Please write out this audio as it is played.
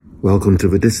Welcome to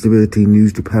the Disability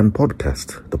News Japan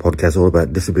podcast, the podcast all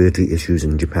about disability issues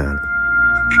in Japan.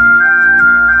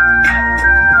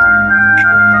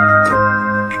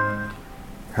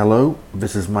 Hello,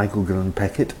 this is Michael Gillen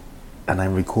Peckett, and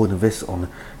I'm recording this on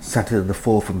Saturday the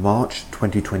 4th of March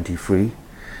 2023,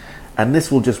 and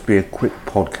this will just be a quick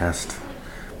podcast,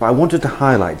 but I wanted to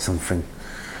highlight something,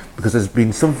 because there's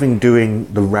been something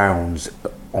doing the rounds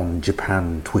on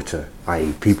Japan Twitter,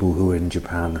 i.e. people who are in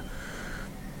Japan,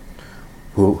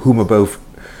 whom are both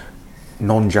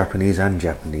non-Japanese and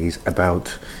Japanese,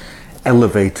 about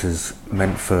elevators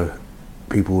meant for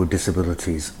people with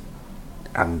disabilities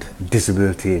and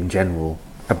disability in general.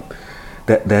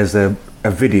 There's a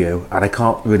video, and I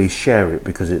can't really share it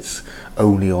because it's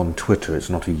only on Twitter, it's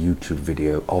not a YouTube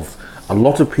video, of a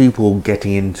lot of people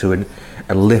getting into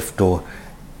a lift or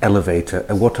elevator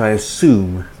at what I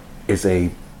assume is a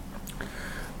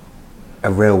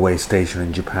railway station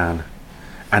in Japan,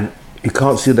 and you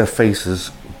can't see their faces,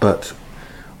 but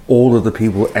all of the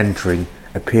people entering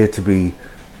appear to be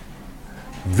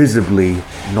visibly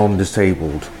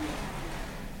non-disabled.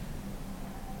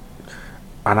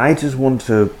 And I just want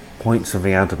to point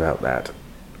something out about that.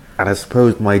 And I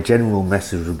suppose my general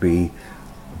message would be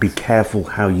careful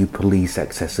how you police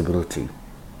accessibility.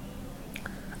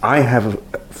 I have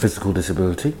a physical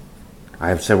disability. I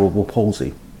have cerebral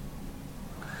palsy.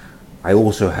 I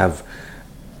also have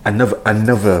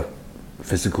another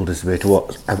physical disability,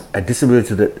 a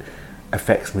disability that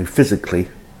affects me physically,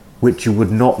 which you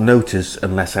would not notice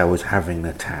unless I was having an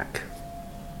attack.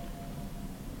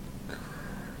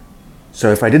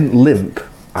 So if I didn't limp,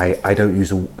 I don't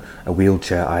use a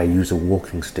wheelchair, I use a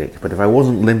walking stick. But if I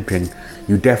wasn't limping,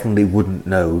 you definitely wouldn't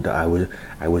know that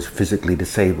I was physically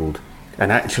disabled.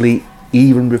 And actually,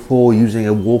 even before using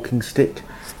a walking stick,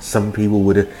 some people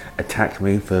would attack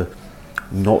me for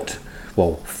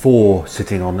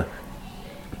sitting on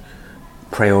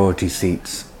priority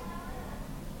seats.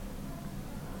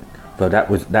 But that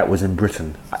was in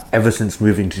Britain. Ever since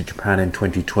moving to Japan in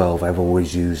 2012, I've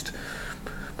always used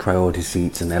priority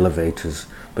seats and elevators.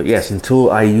 But yes,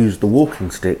 until I used the walking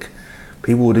stick,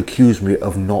 people would accuse me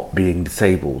of not being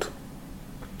disabled.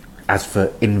 As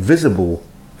for invisible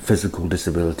physical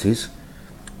disabilities,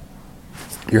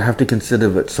 you have to consider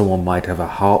that someone might have a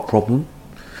heart problem,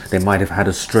 they might have had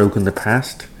a stroke in the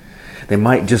past, they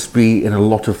might just be in a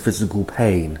lot of physical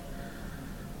pain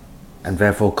and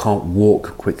therefore can't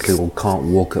walk quickly or can't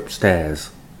walk upstairs.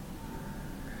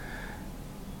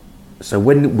 So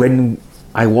when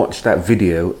I watched that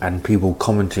video and people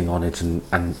commenting on it and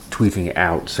tweeting it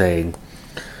out saying,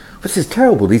 "This is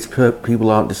terrible, these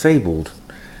people aren't disabled,"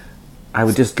 I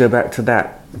would just go back to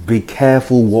that. Be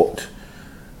careful what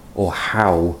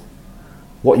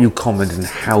you comment and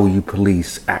how you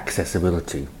police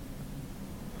accessibility.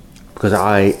 Because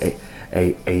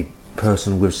a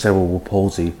person with cerebral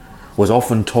palsy, was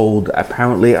often told that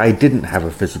apparently I didn't have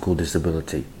a physical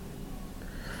disability.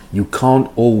 You can't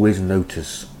always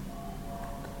notice.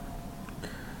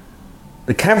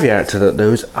 The caveat to that,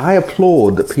 though, is I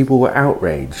applaud that people were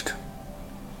outraged.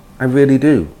 I really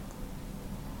do.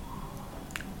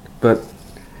 But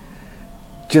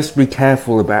just be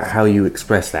careful about how you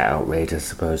express that outrage, I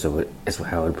suppose is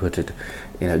how I would put it.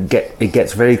 You know, it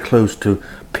gets very close to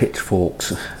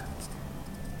pitchforks.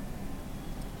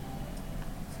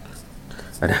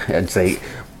 And say,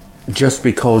 just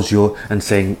because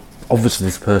saying, obviously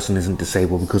this person isn't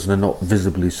disabled because they're not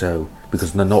visibly so,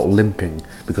 because they're not limping,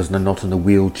 because they're not in a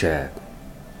wheelchair.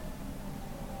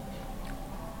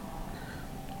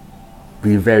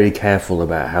 Be very careful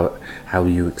about how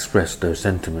you express those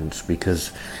sentiments,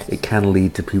 because it can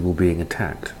lead to people being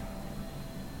attacked.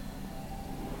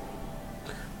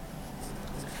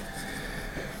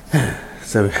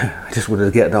 So I just wanted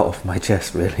to get that off my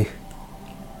chest, really.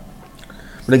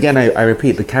 But again, I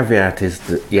repeat, the caveat is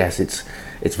that yes,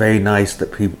 it's very nice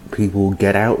that people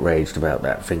get outraged about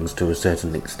that things to a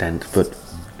certain extent, but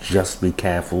just be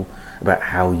careful about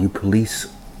how you police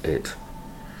it.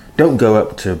 Don't go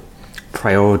up to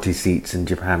priority seats in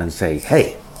Japan and say,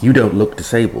 "Hey, you don't look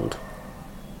disabled."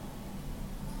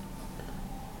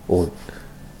 Or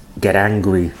get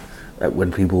angry at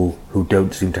when people who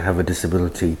don't seem to have a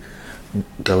disability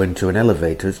go into an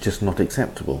elevator. It's just not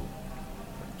acceptable.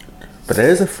 But there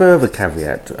is a further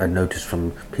caveat I noticed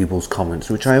from people's comments,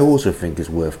 which I also think is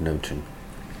worth noting.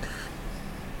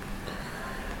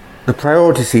 The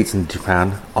priority seats in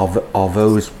Japan are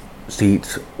those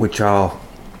seats which are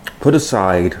put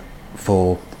aside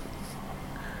for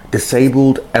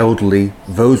disabled, elderly,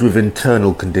 those with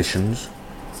internal conditions,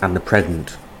 and the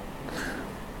pregnant.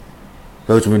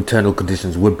 Those with internal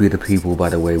conditions would be the people, by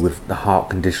the way, with the heart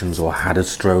conditions or had a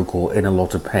stroke or in a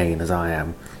lot of pain, as I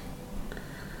am.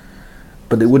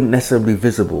 But they wouldn't necessarily be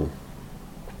visible.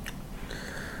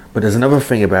 But there's another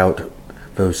thing about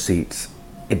those seats.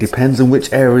 It depends on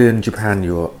which area in Japan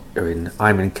you're in.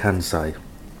 I'm in Kansai.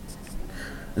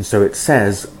 And so it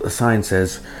says, the sign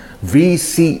says, these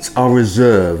seats are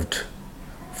reserved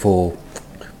for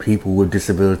people with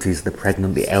disabilities, the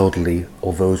pregnant, the elderly,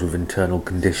 or those with internal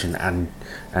condition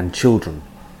and children.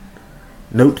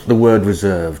 Note the word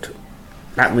reserved.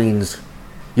 That means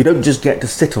you don't just get to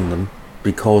sit on them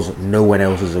because no one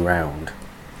else is around.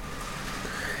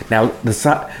 Now, the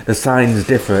signs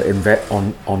differ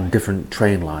on different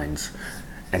train lines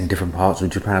and different parts of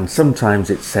Japan. Sometimes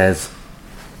it says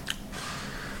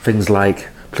things like,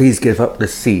 please give up the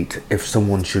seat if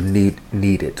someone should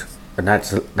need it. And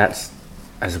that's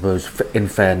I suppose, in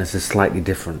fairness, is slightly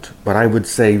different. But I would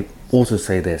also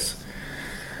say this.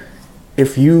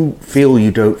 If you feel you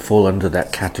don't fall under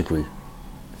that category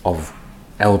of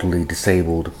elderly,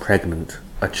 disabled, pregnant,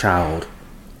 a child,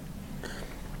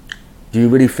 do you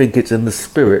really think it's in the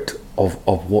spirit of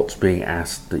what's being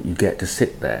asked that you get to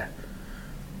sit there?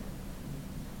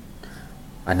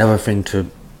 Another thing to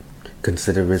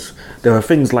consider is there are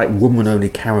things like woman-only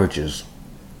carriages.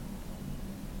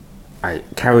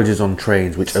 Carriages on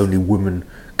trains which only women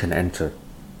can enter.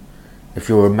 If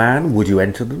you're a man, would you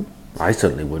enter them? I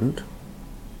certainly wouldn't.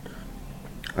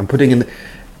 I'm putting in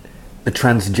the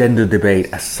transgender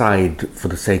debate aside for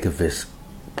the sake of this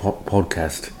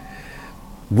podcast.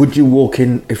 Would you walk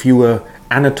in, if you were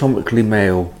anatomically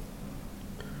male,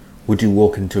 would you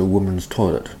walk into a woman's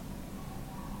toilet?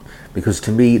 Because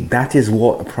to me, that is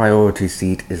what a priority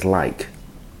seat is like.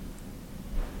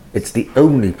 It's the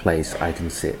only place I can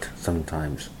sit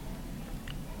sometimes.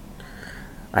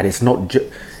 And it's not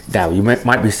now you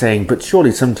might be saying, but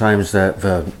surely sometimes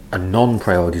there are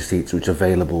non-priority seats which are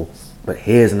available. But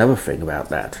here's another thing about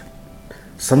that.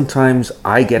 Sometimes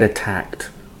I get attacked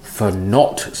for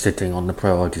not sitting on the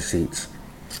priority seats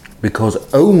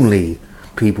because only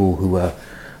people who are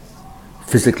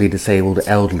physically disabled,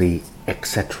 elderly,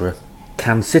 etc.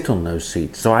 can sit on those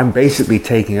seats. So I'm basically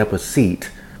taking up a seat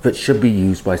that should be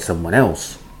used by someone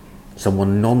else,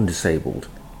 someone non-disabled.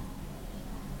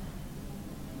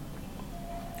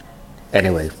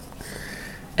 Anyway,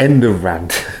 end of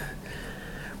rant.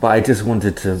 But I just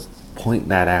wanted to point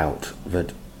that out,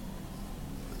 that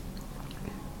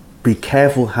be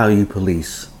careful how you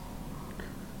police,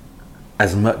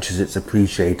 as much as it's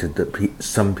appreciated that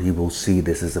some people see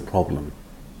this as a problem.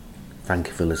 Thank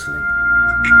you for listening.